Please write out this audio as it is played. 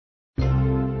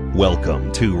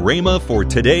Welcome to Rhema for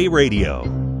Today Radio.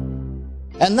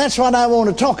 And that's what I want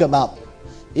to talk about,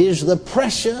 is the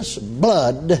precious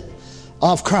blood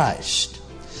of Christ.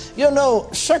 You know,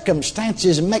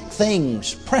 circumstances make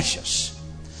things precious.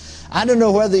 I don't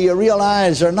know whether you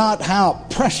realize or not how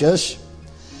precious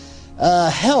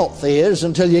health is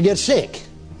until you get sick.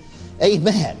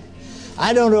 Amen.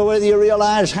 I don't know whether you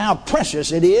realize how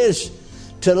precious it is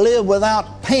to live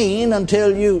without pain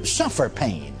until you suffer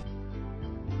pain.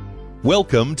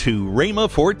 Welcome to Rhema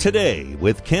for Today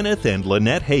with Kenneth and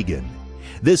Lynette Hagin.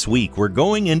 This week we're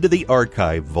going into the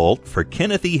archive vault for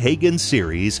Kenneth E. Hagin's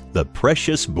series, The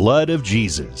Precious Blood of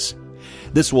Jesus.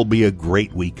 This will be a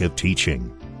great week of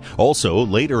teaching. Also,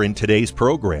 later in today's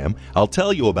program, I'll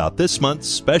tell you about this month's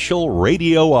special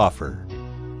radio offer.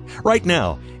 Right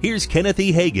now, here's Kenneth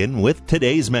E. Hagin with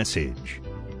today's message.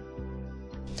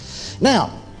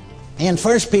 Now, in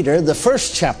 1 Peter, the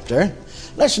first chapter,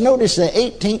 let's notice the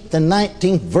 18th and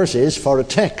 19th verses for a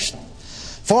text.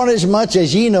 Forasmuch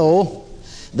as ye know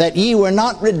that ye were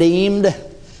not redeemed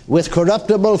with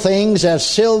corruptible things as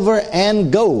silver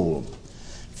and gold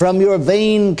from your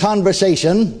vain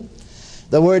conversation.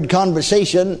 The word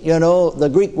conversation, you know, the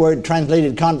Greek word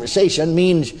translated conversation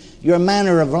means your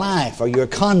manner of life or your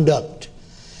conduct.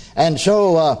 And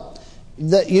so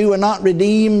that you were not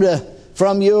redeemed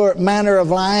from your manner of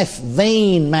life,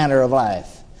 vain manner of life.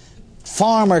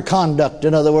 Farmer conduct,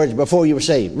 in other words, before you were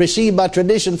saved. Received by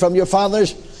tradition from your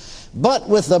fathers, but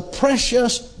with the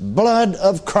precious blood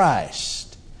of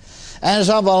Christ, as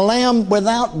of a lamb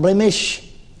without blemish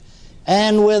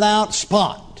and without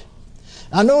spot.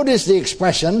 Now notice the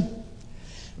expression,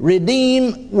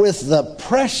 redeemed with the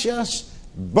precious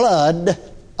blood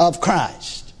of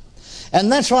Christ. And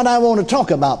that's what I want to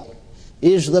talk about,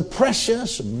 is the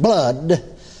precious blood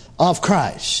of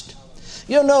Christ.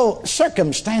 You know,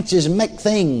 circumstances make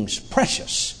things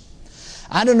precious.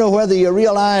 I don't know whether you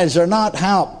realize or not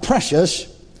how precious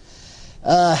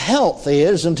health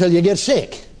is until you get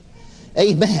sick.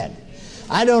 Amen.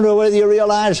 I don't know whether you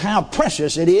realize how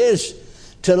precious it is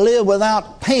to live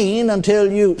without pain until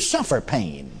you suffer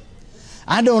pain.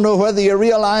 I don't know whether you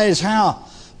realize how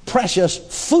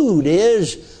precious food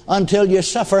is until you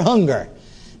suffer hunger.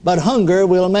 But hunger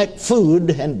will make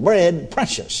food and bread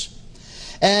precious.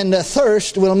 And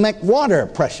thirst will make water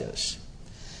precious.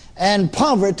 And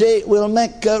poverty will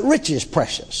make riches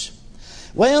precious.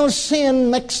 Well,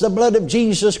 sin makes the blood of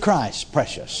Jesus Christ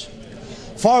precious.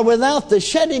 For without the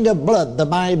shedding of blood, the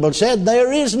Bible said,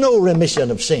 there is no remission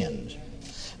of sins.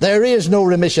 There is no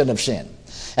remission of sin.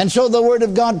 And so the Word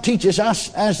of God teaches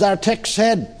us, as our text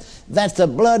said, that the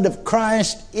blood of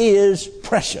Christ is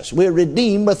precious. We're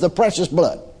redeemed with the precious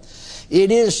blood.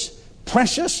 It is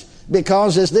precious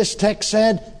because, as this text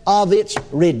said, of its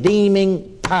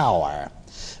redeeming power.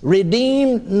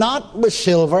 Redeemed not with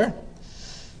silver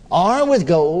or with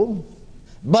gold,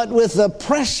 but with the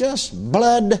precious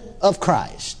blood of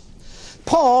Christ.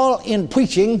 Paul, in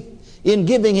preaching, in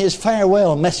giving his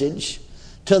farewell message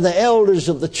to the elders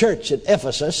of the church at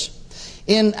Ephesus,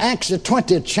 in Acts the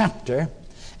 20th chapter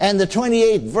and the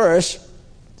 28th verse,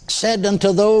 said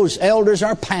unto those elders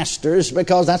or pastors,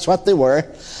 because that's what they were,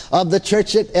 of the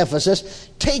church at Ephesus,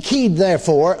 take heed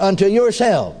therefore unto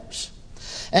yourselves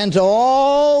and to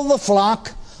all the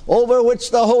flock over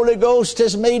which the Holy Ghost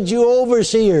has made you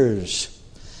overseers.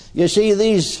 You see,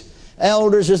 these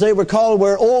elders, as they were called,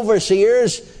 were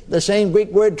overseers. The same Greek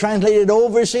word translated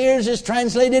overseers is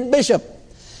translated bishop.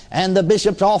 And the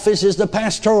bishop's office is the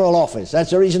pastoral office.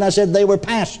 That's the reason I said they were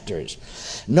pastors.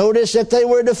 Notice that they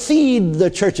were to feed the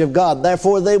church of God.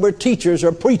 Therefore, they were teachers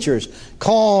or preachers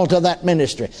called to that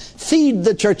ministry. Feed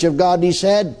the church of God, he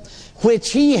said,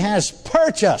 which he has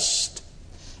purchased.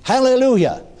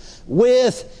 Hallelujah.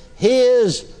 With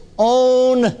his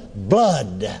own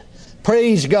blood.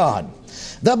 Praise God.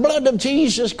 The blood of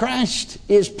Jesus Christ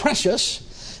is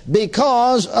precious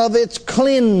because of its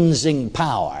cleansing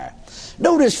power.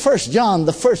 Notice 1 John,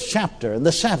 the first chapter, the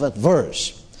 7th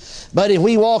verse. But if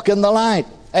we walk in the light,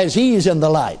 as he is in the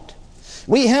light,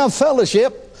 we have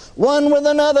fellowship one with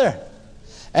another.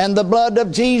 And the blood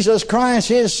of Jesus Christ,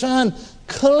 his Son,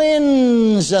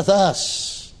 cleanseth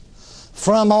us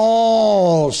from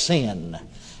all sin.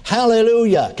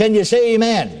 Hallelujah. Can you say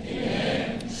amen?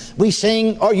 Amen. We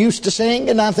sing, or used to sing,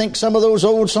 and I think some of those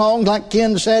old songs, like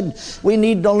Ken said, we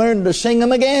need to learn to sing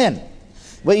them again.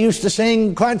 We used to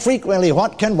sing quite frequently,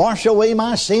 what can wash away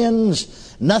my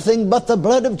sins? Nothing but the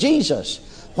blood of Jesus.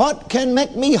 What can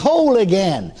make me whole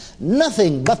again?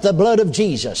 Nothing but the blood of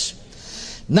Jesus.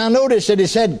 Now notice that it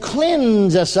said,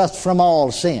 cleanse us from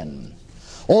all sin.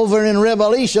 Over in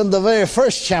Revelation, the very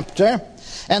first chapter,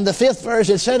 And the 5th verse,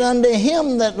 it said, unto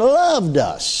him that loved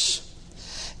us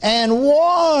and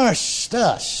washed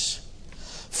us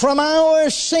from our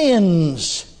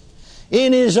sins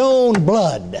in his own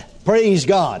blood. Praise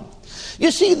God.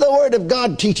 You see, the Word of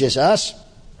God teaches us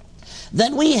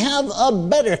that we have a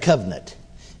better covenant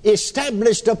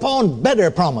established upon better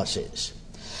promises.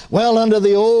 Well, under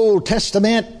the Old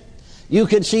Testament, you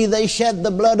could see they shed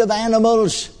the blood of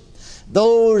animals.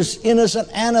 Those innocent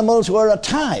animals were a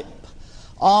type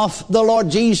of the Lord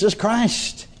Jesus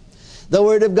Christ. The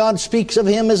Word of God speaks of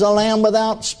him as a lamb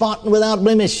without spot and without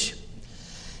blemish.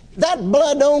 That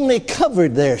blood only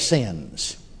covered their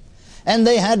sins, and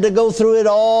they had to go through it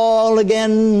all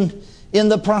again in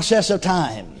the process of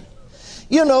time.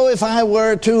 You know, if I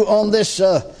were to, on this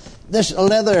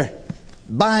leather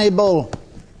Bible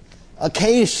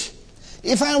case,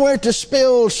 if I were to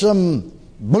spill some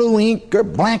blue ink or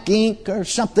black ink or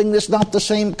something that's not the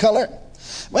same color,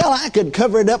 well, I could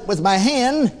cover it up with my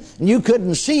hand and you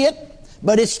couldn't see it,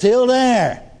 but it's still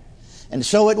there. And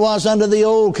so it was under the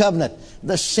old covenant.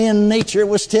 The sin nature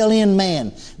was still in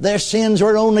man. Their sins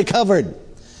were only covered.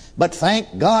 But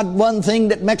thank God, one thing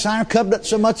that makes our covenant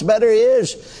so much better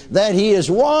is that he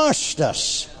has washed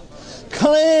us,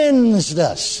 cleansed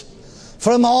us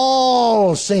from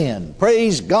all sin.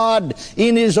 Praise God,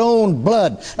 in his own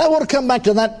blood. I want to come back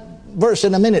to that verse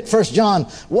in a minute, 1 John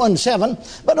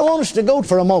 1:7, but I want us to go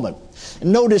for a moment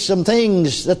and notice some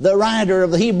things that the writer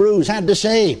of the Hebrews had to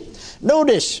say.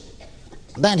 Notice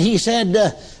that he said,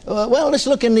 well, let's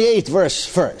look in the 8th verse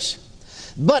first.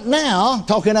 But now,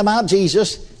 talking about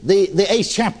Jesus, the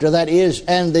 8th chapter that is,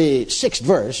 and the 6th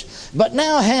verse, but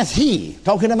now hath he,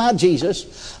 talking about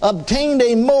Jesus, obtained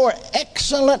a more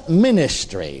excellent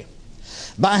ministry,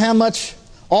 by how much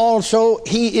also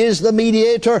he is the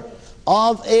mediator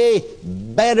of a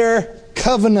better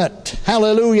covenant,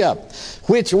 hallelujah,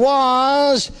 which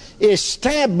was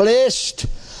established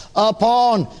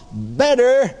upon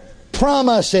better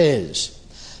promises.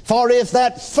 For if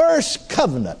that first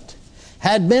covenant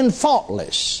had been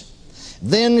faultless,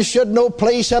 then should no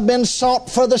place have been sought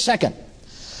for the second.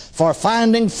 For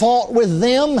finding fault with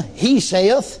them, he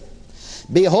saith,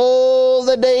 behold,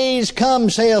 the days come,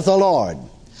 saith the Lord,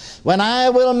 when I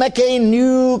will make a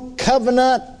new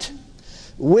covenant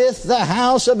with the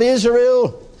house of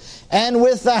Israel and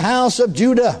with the house of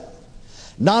Judah,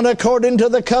 not according to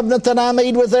the covenant that I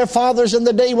made with their fathers in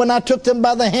the day when I took them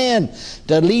by the hand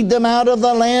to lead them out of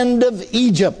the land of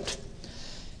Egypt,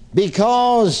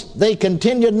 because they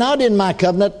continued not in my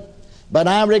covenant, but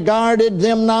I regarded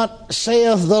them not,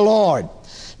 saith the Lord.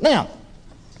 Now,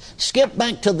 skip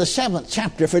back to the 7th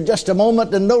chapter for just a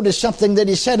moment and notice something that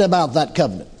he said about that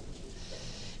covenant.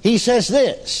 He says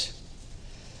this,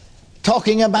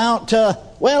 talking about,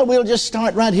 we'll just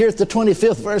start right here at the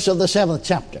 25th verse of the 7th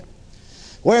chapter.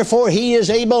 Wherefore he is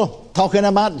able, talking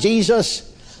about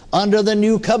Jesus under the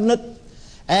new covenant,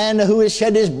 and who has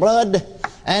shed his blood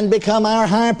and become our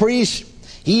high priest,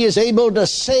 he is able to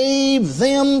save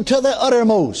them to the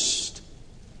uttermost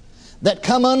that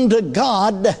come unto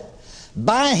God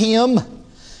by him,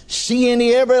 seeing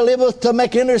he ever liveth to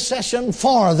make intercession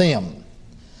for them.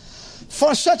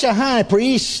 For such a high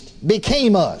priest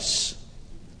became us,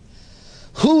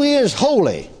 who is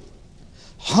holy,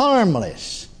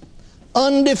 harmless,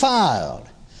 undefiled,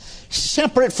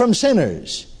 separate from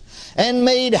sinners, and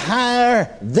made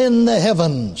higher than the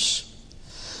heavens,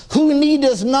 who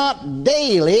needeth not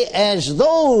daily, as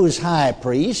those high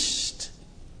priests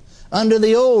under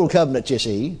the old covenant, you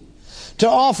see, to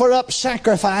offer up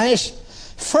sacrifice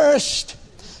first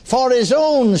for his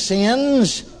own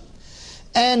sins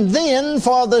and then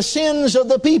for the sins of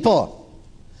the people.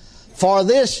 For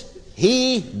this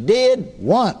he did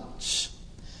once,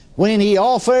 when he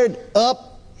offered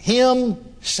up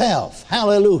himself.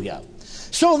 Hallelujah.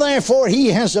 So therefore he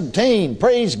has obtained,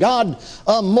 praise God,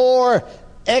 a more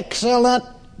excellent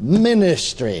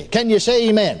ministry. Can you say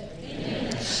amen?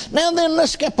 Amen. Now then,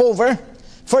 let's skip over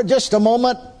for just a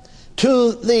moment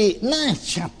to the 9th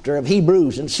chapter of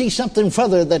Hebrews and see something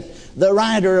further that the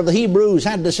writer of the Hebrews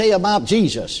had to say about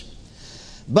Jesus.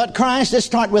 But Christ, let's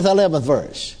start with 11th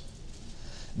verse.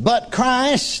 But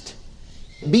Christ,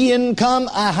 being come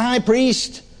a high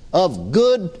priest of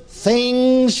good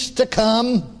things to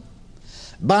come,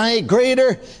 by a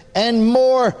greater and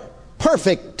more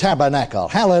perfect tabernacle,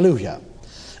 hallelujah,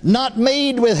 not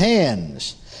made with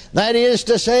hands, that is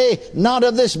to say, not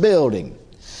of this building,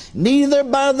 neither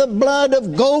by the blood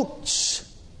of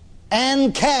goats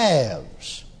and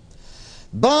calves,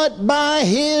 but by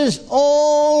his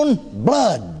own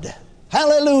blood,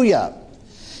 hallelujah.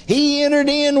 He entered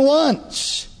in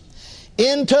once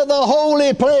into the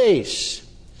holy place,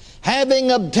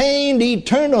 having obtained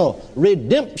eternal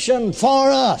redemption for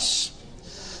us.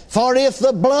 For if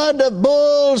the blood of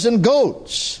bulls and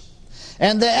goats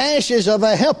and the ashes of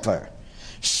a heifer,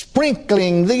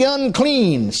 sprinkling the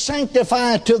unclean,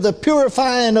 sanctify to the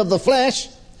purifying of the flesh,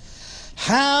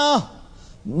 how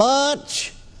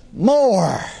much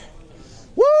more?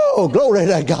 Whoa, glory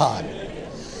to God.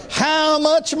 How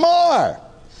much more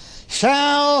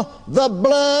shall the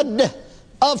blood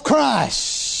of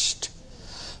Christ,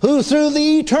 who through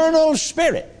the eternal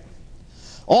Spirit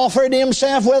offered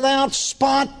himself without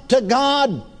spot to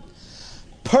God,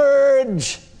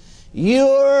 purge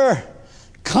your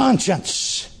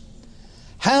conscience,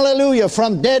 hallelujah,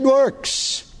 from dead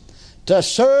works to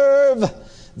serve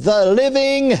the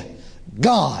living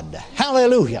God.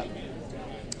 Hallelujah.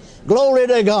 Glory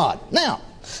to God. Now,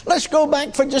 let's go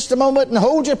back for just a moment and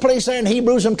hold your place there in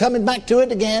Hebrews. I'm coming back to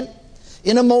it again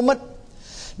in a moment.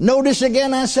 Notice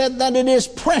again I said that it is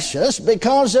precious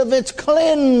because of its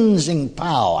cleansing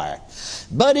power.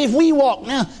 But if we walk...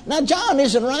 Now John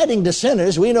isn't writing to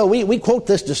sinners. We know we quote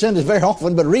this to sinners very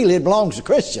often, but really it belongs to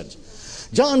Christians.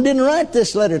 John didn't write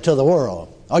this letter to the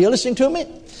world. Are you listening to me?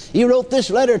 He wrote this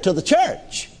letter to the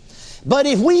church. But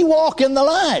if we walk in the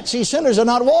light... See, sinners are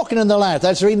not walking in the light.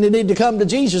 That's the reason they need to come to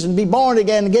Jesus and be born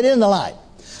again and get in the light.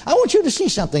 I want you to see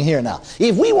something here now.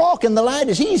 If we walk in the light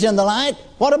as He's in the light,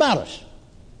 what about us?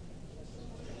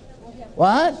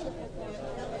 What?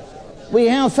 We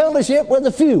have fellowship with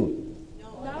a few.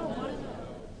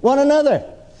 One another.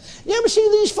 You ever see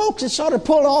these folks that sort of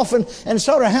pull off and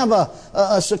sort of have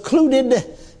a secluded,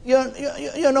 a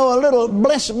little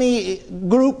bless me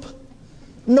group?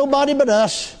 Nobody but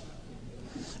us.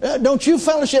 Don't you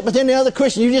fellowship with any other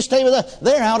Christian. You just stay with us.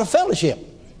 They're out of fellowship.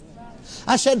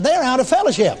 I said they're out of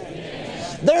fellowship.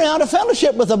 They're out of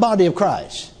fellowship with the body of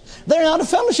Christ. They're out of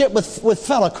fellowship with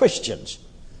fellow Christians.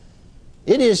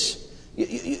 It is,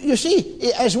 you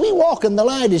see, as we walk in the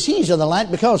light as He's in the light,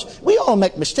 because we all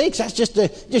make mistakes. That's just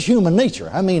human nature.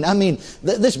 I mean,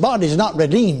 this body is not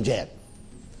redeemed yet.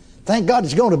 Thank God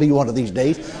it's going to be one of these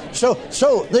days. So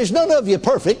there's none of you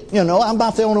perfect. I'm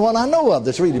about the only one I know of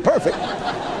that's really perfect.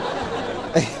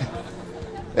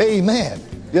 Amen.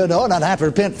 And I'd have to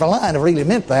repent for lying if I really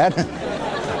meant that.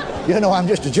 I'm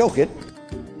just a joking.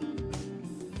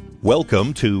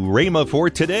 Welcome to Rhema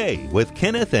for Today with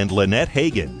Kenneth and Lynette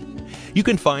Hagin. You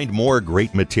can find more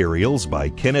great materials by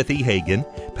Kenneth E. Hagin,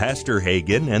 Pastor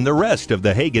Hagin, and the rest of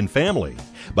the Hagin family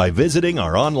by visiting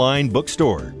our online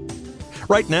bookstore.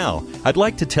 Right now, I'd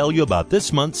like to tell you about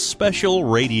this month's special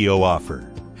radio offer,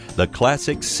 the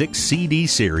classic 6 CD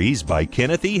series by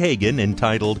Kenneth E. Hagin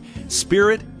entitled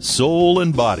Spirit, Soul,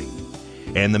 and Body,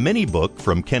 and the mini book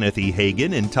from Kenneth E.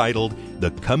 Hagin entitled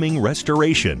The Coming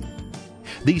Restoration.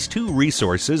 These two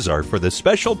resources are for the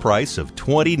special price of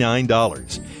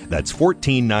 $29. That's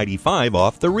 $14.95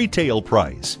 off the retail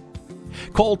price.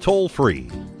 Call toll-free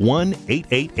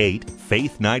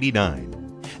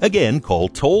 1-888-FAITH-99. Again, call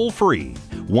toll-free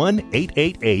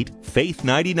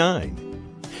 1-888-FAITH-99.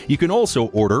 You can also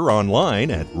order online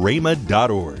at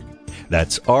rhema.org.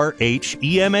 That's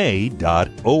RHEMA.org.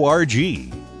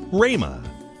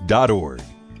 Rhema.org.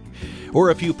 Or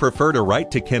if you prefer to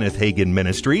write to Kenneth Hagin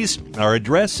Ministries, our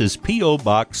address is P.O.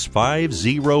 Box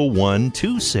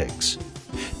 50126,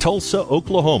 Tulsa,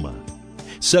 Oklahoma,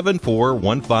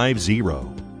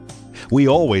 74150. We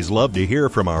always love to hear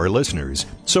from our listeners,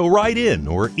 so write in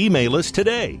or email us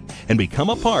today and become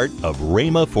a part of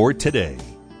Rhema for Today.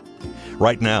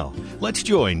 Right now, let's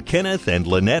join Kenneth and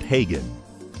Lynette Hagin.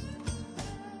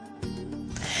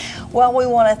 Well, we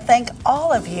want to thank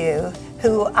all of you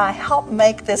who help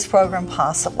make this program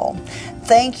possible.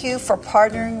 Thank you for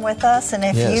partnering with us, and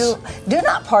if you do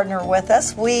not partner with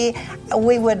us, we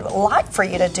would like for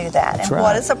you to do that. That's right.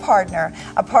 What is a partner?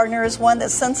 A partner is one that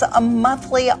sends a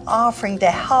monthly offering to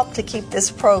help to keep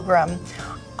this program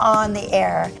on the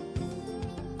air.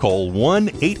 Call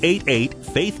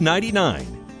 1-888-FAITH-99.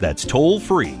 That's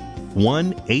toll-free,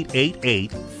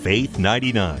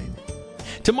 1-888-FAITH-99.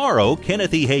 Tomorrow,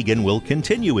 Kenneth E. Hagin will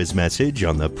continue his message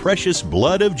on the precious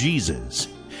blood of Jesus.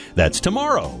 That's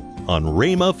tomorrow on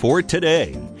Rhema for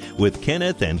Today with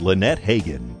Kenneth and Lynette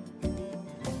Hagin.